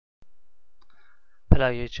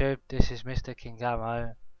Hello YouTube, this is Mr.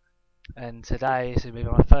 Kingamo, and today is going to be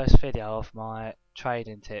my first video of my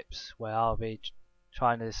trading tips where I'll be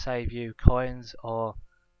trying to save you coins or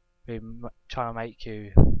trying to make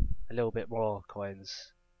you a little bit more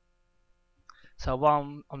coins. So what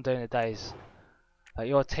I'm doing today is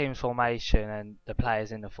your team's formation and the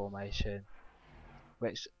players in the formation,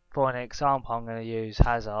 which for an example I'm going to use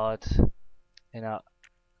Hazard in the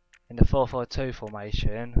 4-4-2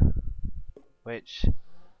 formation, which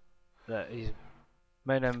is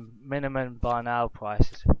minimum buy now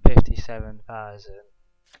price is 57,000.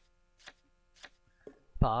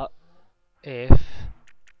 But if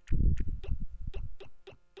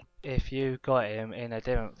you got him in a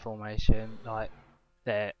different formation like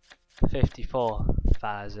that,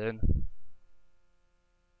 54,000,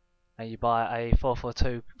 and you buy a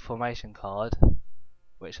 4-4-2 formation card,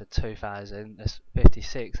 which are 2,000, that's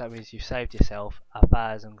 56. That means you saved yourself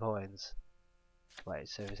 1,000 coins. Wait,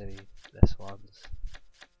 so there's any less ones.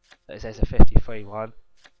 But it says a 53 one.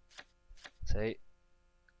 See,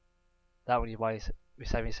 that one you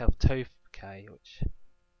save yourself 2k, which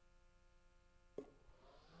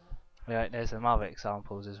there's some other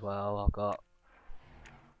examples as well. I've got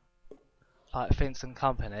like Vincent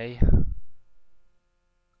Company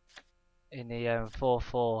in the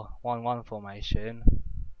 4-4-1-1 formation.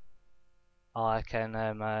 I can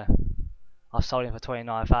I've sold him for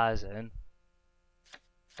 29,000,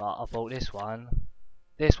 but I bought this one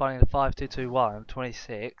in the 5-2-2-1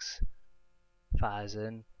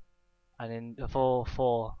 26,000, and in the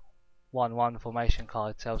 4-4-1-1 formation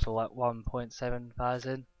card sells for like 1.7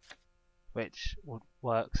 thousand, which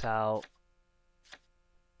works out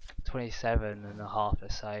 27.5,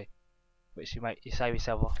 let's say, which you save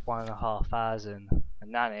yourself 1,500.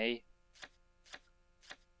 And Nanny,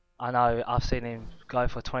 I know I've seen him go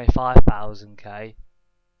for 25,000k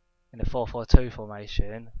in the 4-4-2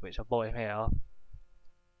 formation, which I bought him here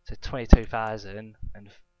to 22,000, and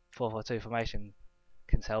 4-4-2 formation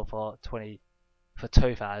can sell for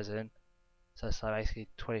 2,000, so basically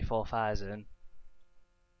 24,000,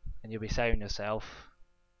 and you'll be saving yourself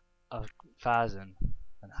 1,000.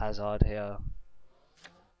 And Hazard here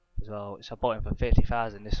as well, which I bought him for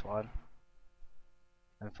 50,000, this one,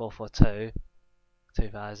 and 4-4-2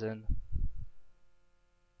 2,000.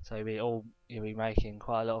 So you'll be making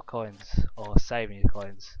quite a lot of coins, or saving your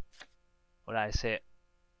coins. Well, that's it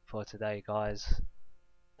for today, guys.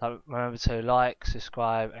 Don't remember to like,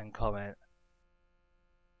 subscribe and comment.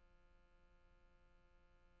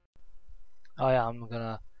 Oh yeah, I'm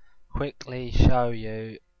gonna quickly show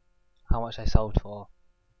you how much I sold for.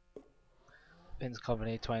 Vince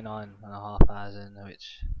Company 29,500,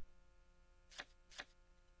 which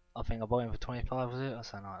I think I bought him for 25, was it, or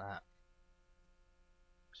something like that.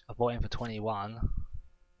 I bought him for 21,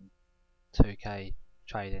 2k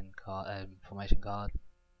trading card, formation card.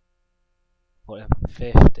 Bought him for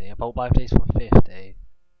 50. I bought both these for 50,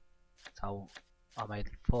 so I made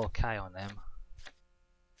 4k on them.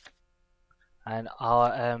 And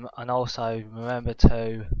also remember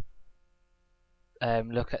to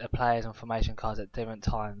look at the players and formation cards at different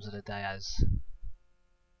times of the day, as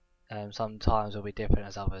sometimes will be different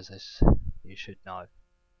as others, as you should know.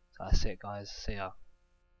 So that's it, guys. See ya.